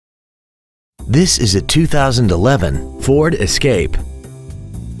This is a 2011 Ford Escape.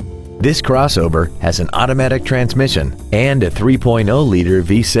 This crossover has an automatic transmission and a 3.0-liter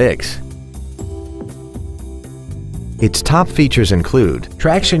V6. Its top features include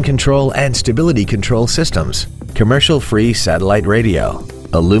traction control and stability control systems, commercial-free satellite radio,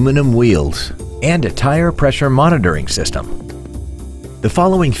 aluminum wheels, and a tire pressure monitoring system. The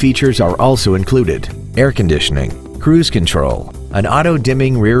following features are also included: air conditioning, cruise control, an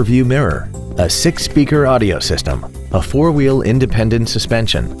auto-dimming rear-view mirror, a 6-speaker audio system, a 4-wheel independent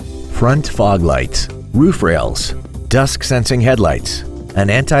suspension, front fog lights, roof rails, dusk-sensing headlights, an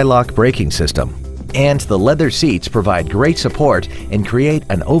anti-lock braking system, and the leather seats provide great support and create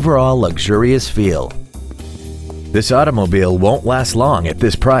an overall luxurious feel. This automobile won't last long at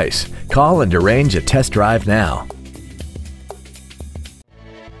this price. Call and arrange a test drive now.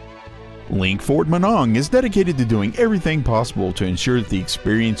 Link Ford Minong is dedicated to doing everything possible to ensure that the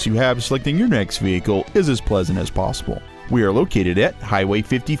experience you have selecting your next vehicle is as pleasant as possible. We are located at Highway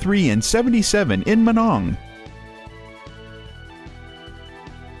 53 and 77 in Minong.